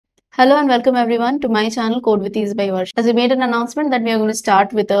Hello and welcome everyone to my channel Code with Ease by Varsha. As we made an announcement that we are going to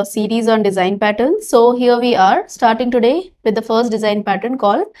start with a series on design patterns. So here we are starting today with the first design pattern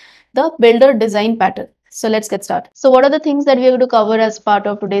called the builder design pattern. So let's get started. So what are the things that we are going to cover as part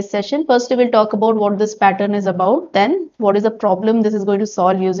of today's session? First, we will talk about what this pattern is about. Then what is the problem this is going to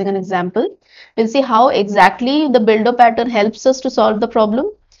solve using an example. We'll see how exactly the builder pattern helps us to solve the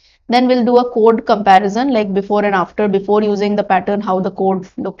problem. Then we'll do a code comparison like before and after, before using the pattern, how the code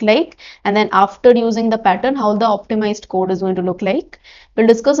look like, and then after using the pattern, how the optimized code is going to look like. We'll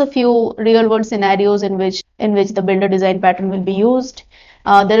discuss a few real world scenarios in which the builder design pattern will be used.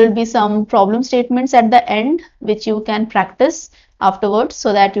 There will be some problem statements at the end which you can practice afterwards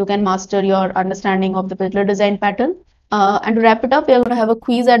so that you can master your understanding of the builder design pattern. And to wrap it up, we are going to have a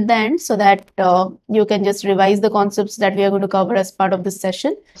quiz at the end so that you can just revise the concepts that we are going to cover as part of this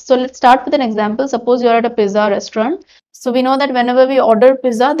session. So let's start with an example. Suppose you're at a pizza restaurant. So we know that whenever we order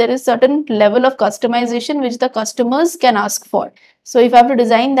pizza, there is certain level of customization which the customers can ask for. So if I have to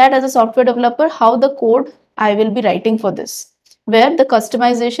design that as a software developer, how the code I will be writing for this, where the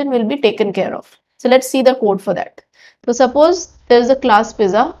customization will be taken care of. So let's see the code for that. So suppose there is a class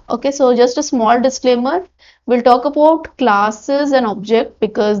pizza. Okay, so just a small disclaimer. We'll talk about classes and object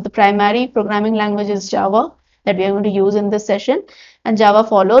because the primary programming language is Java that we are going to use in this session, and Java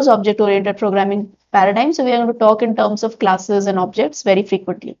follows object-oriented programming paradigm. So we are going to talk in terms of classes and objects very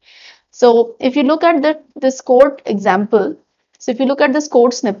frequently. So if you look at this code example, so if you look at this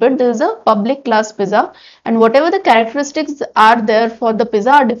code snippet, there is a public class pizza, and whatever the characteristics are there for the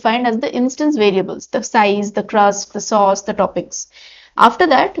pizza are defined as the instance variables, the size, the crust, the sauce, the toppings. After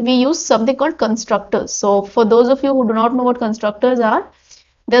that, we use something called constructors. So for those of you who do not know what constructors are,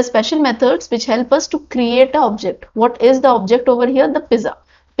 there are special methods which help us to create an object. What is the object over here? The pizza.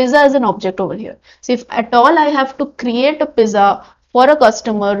 Pizza is an object over here. So if at all I have to create a pizza for a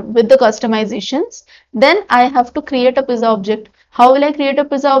customer with the customizations, then I have to create a pizza object. How will I create a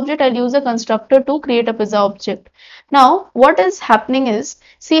pizza object? I'll use a constructor to create a pizza object. Now, what is happening is,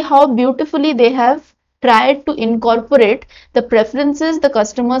 see how beautifully they have tried to incorporate the preferences the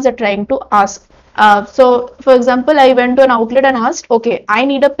customers are trying to ask. So for example, I went to an outlet and asked, okay, I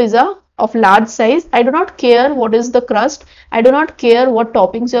need a pizza of large size. I do not care what is the crust. I do not care what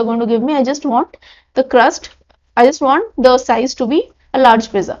toppings you're going to give me. I just want the crust. I just want the size to be a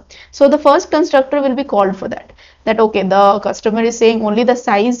large pizza. So the first constructor will be called for that. That okay, the customer is saying only the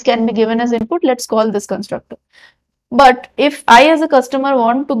size can be given as input. Let's call this constructor. But if I as a customer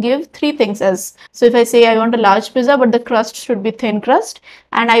want to give three things as, so if I say I want a large pizza but the crust should be thin crust,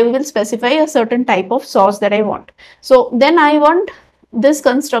 and I will specify a certain type of sauce that I want. So then I want this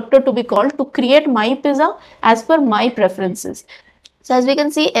constructor to be called to create my pizza as per my preferences. So as we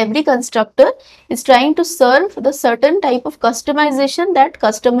can see, every constructor is trying to serve the certain type of customization that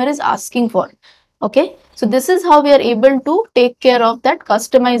customer is asking for. Okay, so this is how we are able to take care of that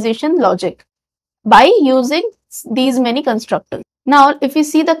customization logic by using these many constructors. Now, if we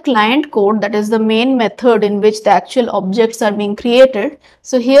see the client code, that is the main method in which the actual objects are being created.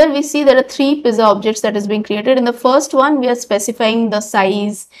 So here we see there are three pizza objects that is being created. In the first one, we are specifying the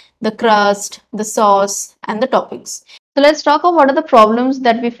size, the crust, the sauce, and the toppings. So let's talk about what are the problems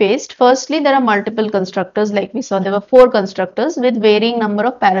that we faced. Firstly, there are multiple constructors. Like we saw, there were 4 constructors with varying number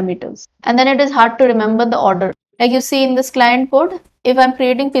of parameters. And then it is hard to remember the order. Like you see in this client code, if I'm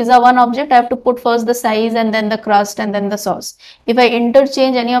creating pizza one object, I have to put first the size and then the crust and then the sauce. If I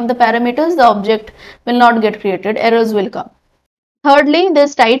interchange any of the parameters, the object will not get created. Errors will come. Thirdly,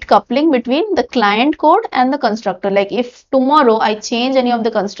 there's tight coupling between the client code and the constructor. Like if tomorrow I change any of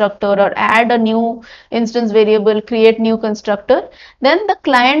the constructor or add a new instance variable, create new constructor, then the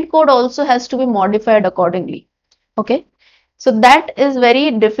client code also has to be modified accordingly. Okay. So that is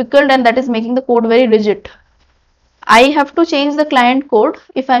very difficult and that is making the code very rigid. I have to change the client code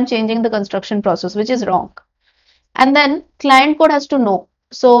if I'm changing the construction process, which is wrong. And then client code has to know.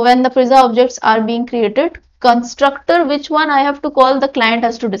 So when the pizza objects are being created, constructor, which one I have to call, the client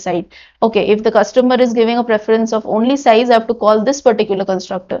has to decide. Okay, if the customer is giving a preference of only size, I have to call this particular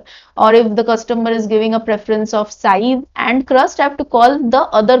constructor. Or if the customer is giving a preference of size and crust, I have to call the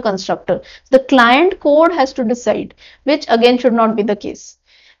other constructor. The client code has to decide, which again should not be the case.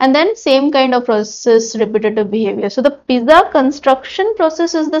 And then same kind of process, repetitive behavior. So the pizza construction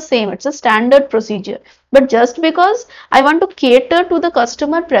process is the same. It's a standard procedure. But just because I want to cater to the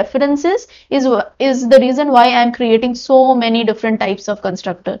customer preferences is the reason why I'm creating so many different types of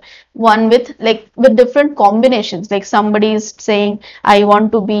constructor. One with different combinations. Like somebody is saying, I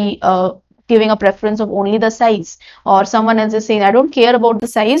want to be giving a preference of only the size, or someone else is saying I don't care about the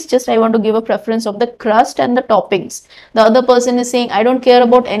size, just I want to give a preference of the crust and the toppings. The other person is saying I don't care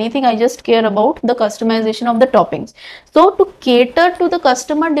about anything, I just care about the customization of the toppings. So to cater to the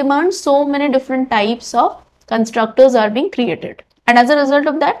customer demand, so many different types of constructors are being created, and as a result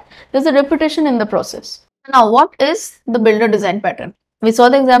of that there's a repetition in the process. Now what is the builder design pattern? We saw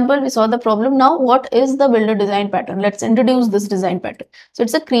the example, we saw the problem. Now what is the builder design pattern? Let's introduce this design pattern. So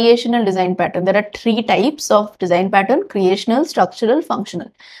it's a creational design pattern. There are three types of design pattern: creational, structural,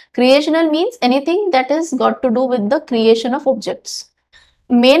 functional. Creational means anything that is got to do with the creation of objects.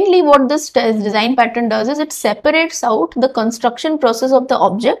 Mainly what this design pattern does is it separates out the construction process of the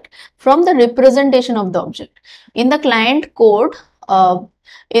object from the representation of the object. In the client code,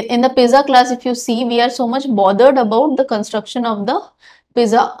 in the pizza class, if you see, we are so much bothered about the construction of the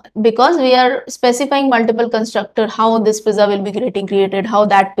pizza because we are specifying multiple constructor, how this pizza will be getting created, how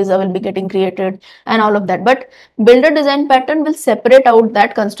that pizza will be getting created, and all of that. But builder design pattern will separate out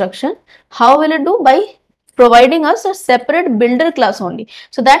that construction. How will it do? By providing us a separate builder class only.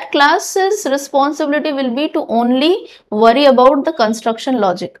 So that class's responsibility will be to only worry about the construction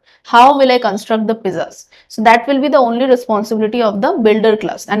logic. How will I construct the pizzas? So that will be the only responsibility of the builder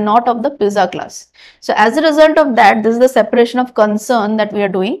class and not of the pizza class. So as a result of that, this is the separation of concern that we are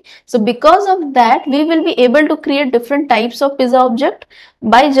doing. So because of that, we will be able to create different types of pizza object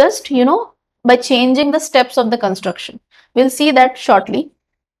by just, by changing the steps of the construction. We'll see that shortly.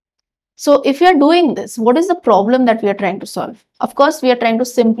 So if you are doing this, what is the problem that we are trying to solve? Of course, we are trying to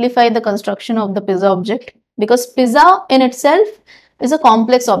simplify the construction of the pizza object, because pizza in itself is a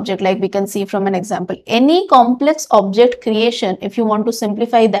complex object, like we can see from an example. Any complex object creation, if you want to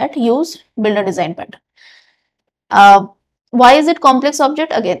simplify that, use builder design pattern. Why is it complex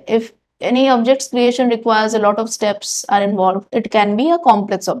object? Again, if any object's creation requires a lot of steps are involved, it can be a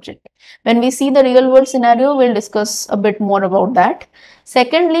complex object. When we see the real world scenario, we'll discuss a bit more about that.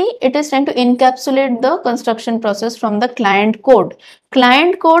 Secondly, it is trying to encapsulate the construction process from the client code.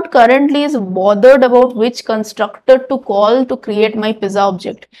 Client code currently is bothered about which constructor to call to create my pizza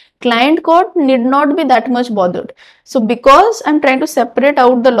object. Client code need not be that much bothered. So because I'm trying to separate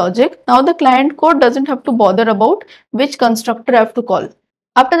out the logic, now the client code doesn't have to bother about which constructor I have to call.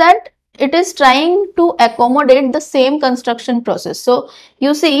 After that, it is trying to accommodate the same construction process. So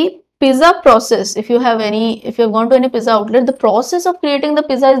you see, pizza process, if you have gone to any pizza outlet, the process of creating the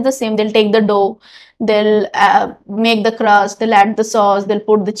pizza is the same. They'll take the dough, they'll make the crust, they'll add the sauce, they'll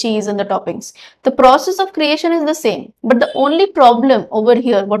put the cheese and the toppings. The process of creation is the same, but the only problem over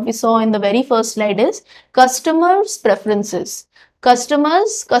here, what we saw in the very first slide, is customers' preferences,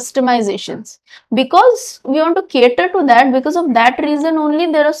 customers' customizations. Because we want to cater to that, because of that reason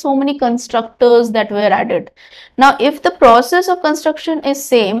only there are so many constructors that were added. Now if the process of construction is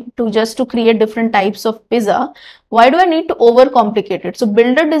same, to create different types of pizza, why do I need to overcomplicate it? So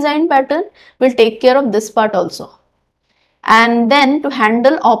builder design pattern will take care of this part also. And then to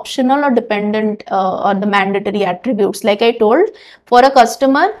handle optional or dependent or the mandatory attributes, like I told, for a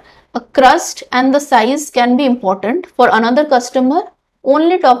customer, a crust and the size can be important. For another customer,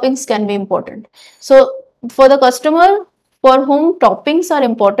 only toppings can be important. So for the customer for whom toppings are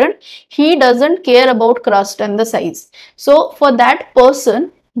important, he doesn't care about crust and the size. So for that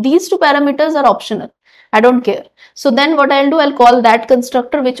person, these two parameters are optional. I don't care. So then what I'll do, I'll call that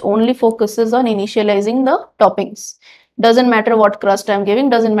constructor which only focuses on initializing the toppings. Doesn't matter what crust I'm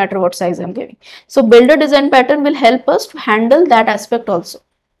giving, doesn't matter what size I'm giving. So builder design pattern will help us to handle that aspect also.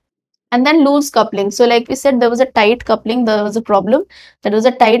 And then loose coupling. So like we said, there was a tight coupling, there was a problem. There was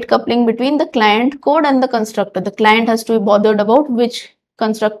a tight coupling between the client code and the constructor. The client has to be bothered about which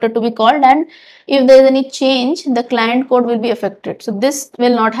constructor to be called, and if there is any change, the client code will be affected. So this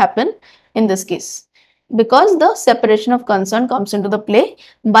will not happen in this case, because the separation of concern comes into the play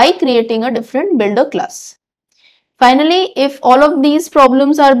by creating a different builder class. Finally, if all of these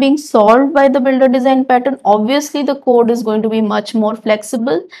problems are being solved by the builder design pattern, obviously the code is going to be much more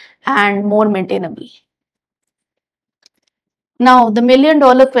flexible and more maintainable. Now, the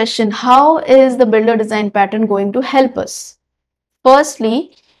 $1,000,000 question, how is the builder design pattern going to help us?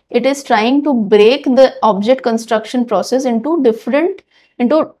 Firstly, it is trying to break the object construction process into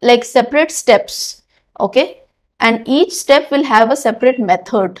separate steps, okay? And each step will have a separate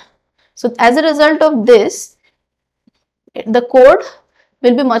method. So as a result of this, the code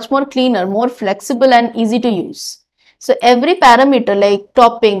will be much more cleaner, more flexible and easy to use. So every parameter like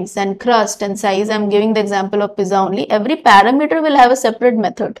toppings and crust and size, I'm giving the example of pizza only, every parameter will have a separate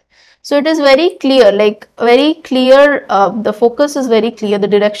method. So it is very clear, the focus is very clear, the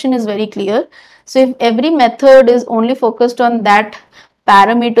direction is very clear. So if every method is only focused on that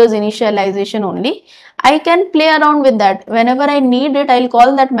parameters initialization only. I can play around with that. Whenever I need it, I'll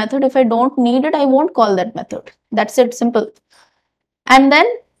call that method. If I don't need it, I won't call that method. That's it, simple. And then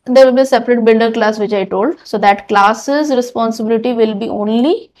there will be a separate builder class which I told. So that class's responsibility will be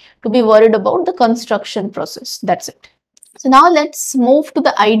only to be worried about the construction process. That's it. So now let's move to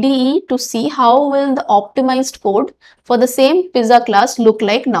the IDE to see how will the optimized code for the same pizza class look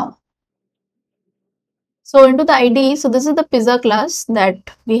like now. So into the IDE, so this is the pizza class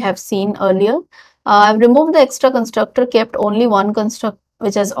that we have seen earlier. I've removed the extra constructor, kept only one constructor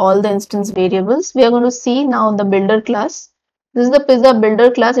which has all the instance variables. We are going to see now the builder class. This is the pizza builder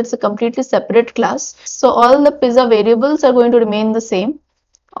class. It's a completely separate class. So all the pizza variables are going to remain the same.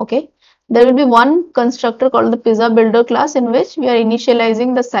 Okay. There will be one constructor called the pizza builder class in which we are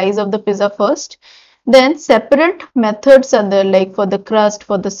initializing the size of the pizza first. Then separate methods are there, like for the crust,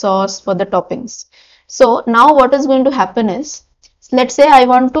 for the sauce, for the toppings. So now what is going to happen is, let's say I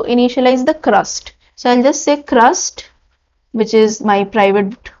want to initialize the crust. So I'll just say crust, which is my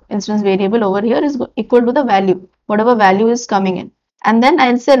private instance variable over here, is equal to the value, whatever value is coming in. And then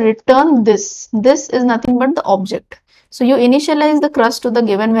I'll say return this. This is nothing but the object. So you initialize the crust to the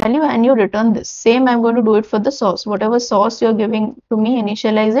given value and you return this. Same, I'm going to do it for the sauce. Whatever sauce you're giving to me,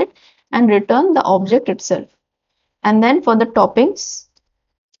 initialize it and return the object itself. And then for the toppings,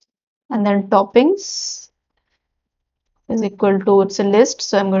 and then toppings is equal to, it's a list.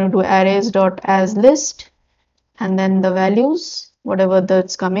 So I'm going to do arrays dot as list and then the values, whatever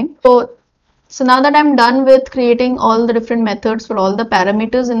that's coming. So now that I'm done with creating all the different methods for all the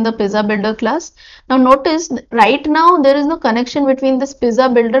parameters in the pizza builder class, now notice right now there is no connection between this pizza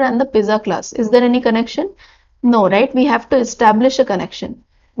builder and the pizza class. Is there any connection? No, right? We have to establish a connection.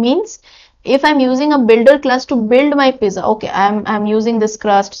 Means if I'm using a builder class to build my pizza, okay, I'm using this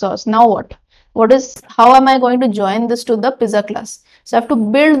crust sauce. Now what? How am I going to join this to the pizza class? So I have to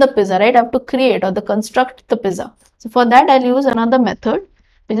build the pizza, right? I have to create or construct the pizza. So for that I'll use another method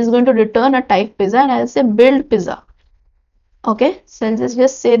which is going to return a type pizza and I'll say build pizza. Okay, so I'll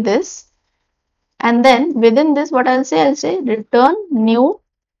just say this. And then within this, what I'll say return new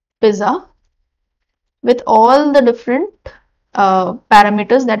pizza with all the different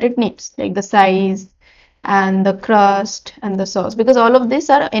parameters that it needs, like the size and the crust and the sauce, because all of these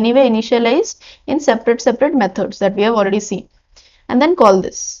are anyway initialized in separate methods that we have already seen. And then call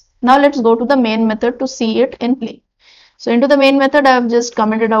this. Now let's go to the main method to see it in play. So into the main method, I have just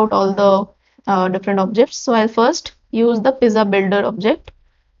commented out all the different objects. So I'll first use the pizza builder object.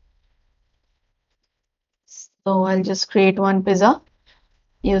 So I'll just create one pizza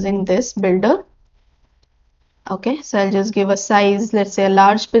using this builder. Okay, so I'll just give a size, let's say a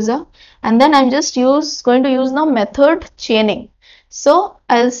large pizza, and then I'm just going to use now method chaining. So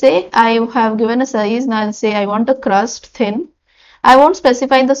I'll say I have given a size. Now I'll say I want a crust thin. I won't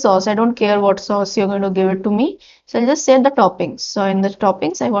specify the sauce. I don't care what sauce you're going to give it to me. So I'll just say the toppings. So in the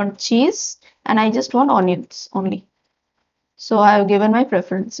toppings, I want cheese and I just want onions only. So I have given my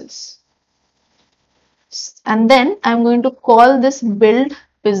preferences. And then I'm going to call this build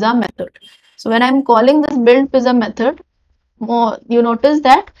pizza method. So when I'm calling this build pizza method, you notice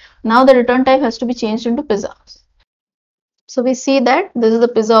that now the return type has to be changed into pizza. So we see that this is the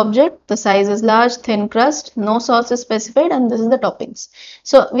pizza object, the size is large, thin crust, no sauce is specified, and this is the toppings.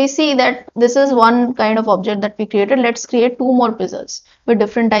 So we see that this is one kind of object that we created. Let's create two more pizzas with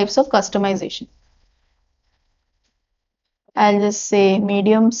different types of customization. I'll just say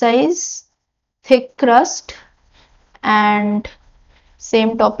medium size, thick crust, and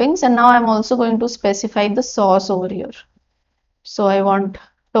same toppings. And now I'm also going to specify the sauce over here. So I want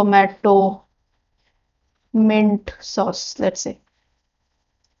tomato mint sauce, let's say.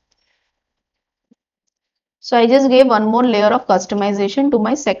 So I just gave one more layer of customization to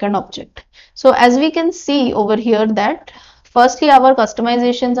my second object. So as we can see over here that firstly our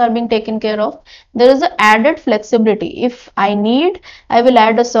customizations are being taken care of. There is an added flexibility. If I need, I will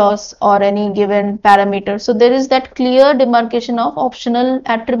add a sauce or any given parameter. So there is that clear demarcation of optional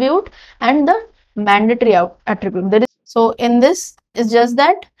attribute and the mandatory attribute. So in this is just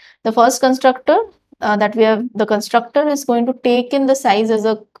that the first constructor that we have, the constructor is going to take in the size as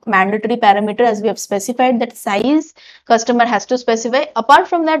a mandatory parameter, as we have specified that size customer has to specify. Apart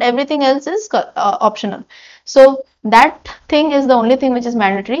from that, everything else is optional. So that thing is the only thing which is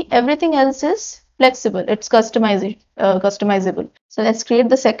mandatory. Everything else is flexible. It's customizable. So let's create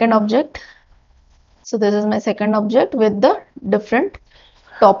the second object. So this is my second object with the different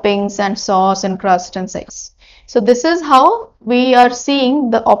toppings and sauce and crust and size. So this is how we are seeing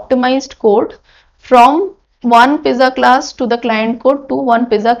the optimized code from one pizza class to the client code to one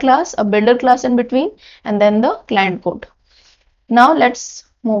pizza class, a builder class in between, and then the client code. Now let's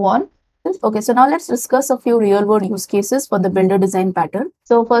move on. Okay, so now let's discuss a few real world use cases for the builder design pattern.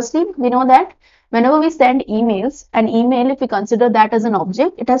 So firstly, we know that whenever we send emails, an email, if we consider that as an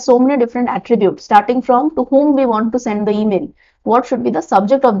object, it has so many different attributes, starting from to whom we want to send the email, what should be the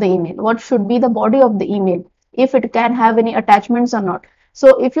subject of the email, what should be the body of the email, if it can have any attachments or not.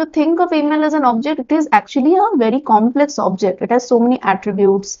 So if you think of email as an object, it is actually a very complex object. It has so many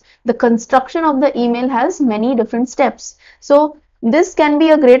attributes. The construction of the email has many different steps. So this can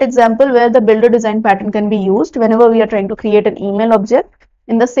be a great example where the builder design pattern can be used whenever we are trying to create an email object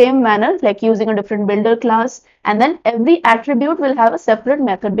in the same manner, like using a different builder class, and then every attribute will have a separate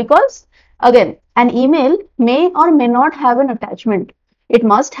method, because again, an email may or may not have an attachment. It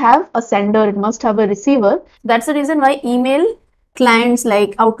must have a sender, it must have a receiver. That's the reason why email clients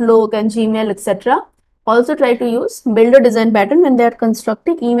like Outlook and Gmail, etc., also try to use builder design pattern when they are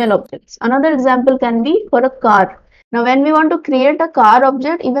constructing email objects. Another example can be for a car. Now, when we want to create a car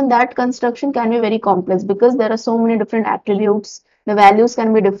object, even that construction can be very complex because there are so many different attributes. The values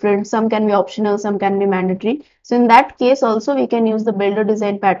can be different. Some can be optional, some can be mandatory. So in that case also, we can use the builder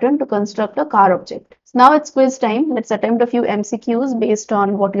design pattern to construct a car object. So now it's quiz time. Let's attempt a few MCQs based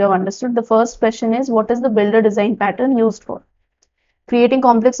on what you have understood. The first question is, what is the builder design pattern used for? Creating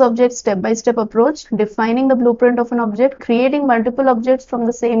complex objects, step-by-step approach, defining the blueprint of an object, creating multiple objects from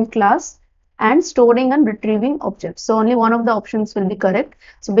the same class, and storing and retrieving objects. So only one of the options will be correct.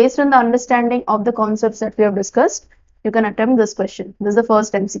 So based on the understanding of the concepts that we have discussed, you can attempt this question. This is the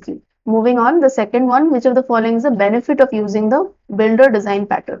first MCQ. Moving on, the second one, which of the following is the benefit of using the builder design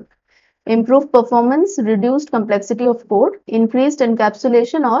pattern? Improved performance, reduced complexity of code, increased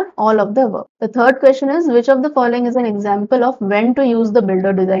encapsulation, or all of the above. The third question is, which of the following is an example of when to use the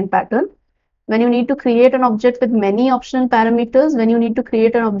builder design pattern? When you need to create an object with many optional parameters, when you need to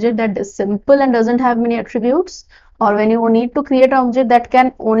create an object that is simple and doesn't have many attributes, or when you need to create an object that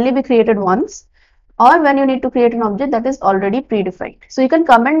can only be created once, or when you need to create an object that is already predefined. So you can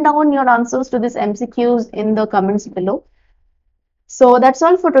comment down your answers to these MCQs in the comments below. So that's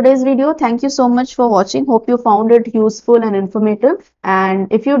all for today's video. Thank you so much for watching. Hope you found it useful and informative.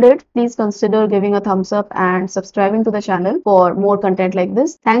 And if you did, please consider giving a thumbs up and subscribing to the channel for more content like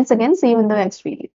this. Thanks again. See you in the next video.